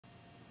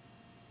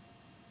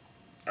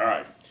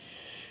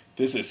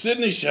This is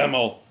Sidney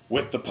Shemel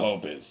with the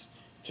Pobizz.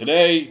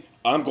 Today,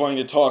 I'm going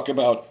to talk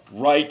about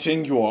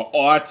writing your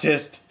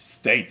artist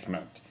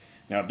statement.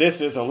 Now,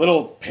 this is a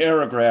little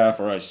paragraph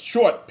or a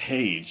short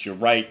page you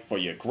write for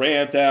your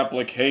grant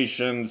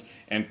applications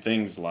and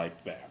things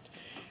like that.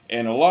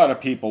 And a lot of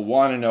people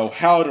want to know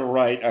how to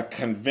write a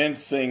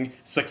convincing,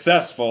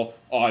 successful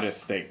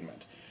artist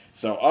statement.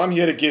 So I'm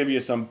here to give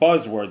you some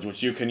buzzwords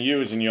which you can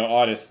use in your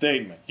artist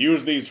statement.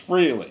 Use these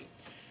freely.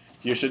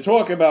 You should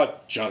talk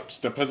about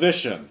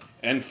juxtaposition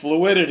and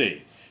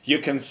fluidity. You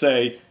can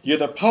say you're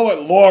the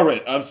poet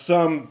laureate of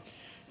some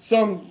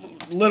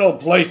little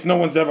place no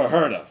one's ever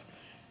heard of.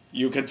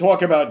 You can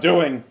talk about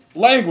doing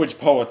language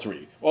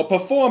poetry or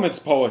performance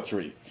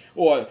poetry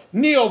or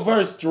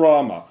neo-verse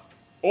drama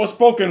or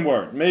spoken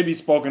word. Maybe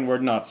spoken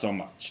word not so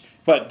much.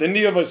 But the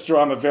neo-verse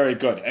drama, very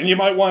good. And you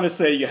might want to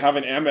say you have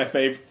an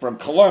MFA from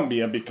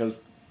Columbia because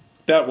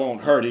that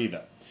won't hurt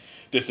either.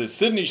 This is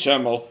Sidney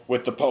Shemel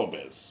with the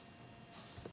Pobizz.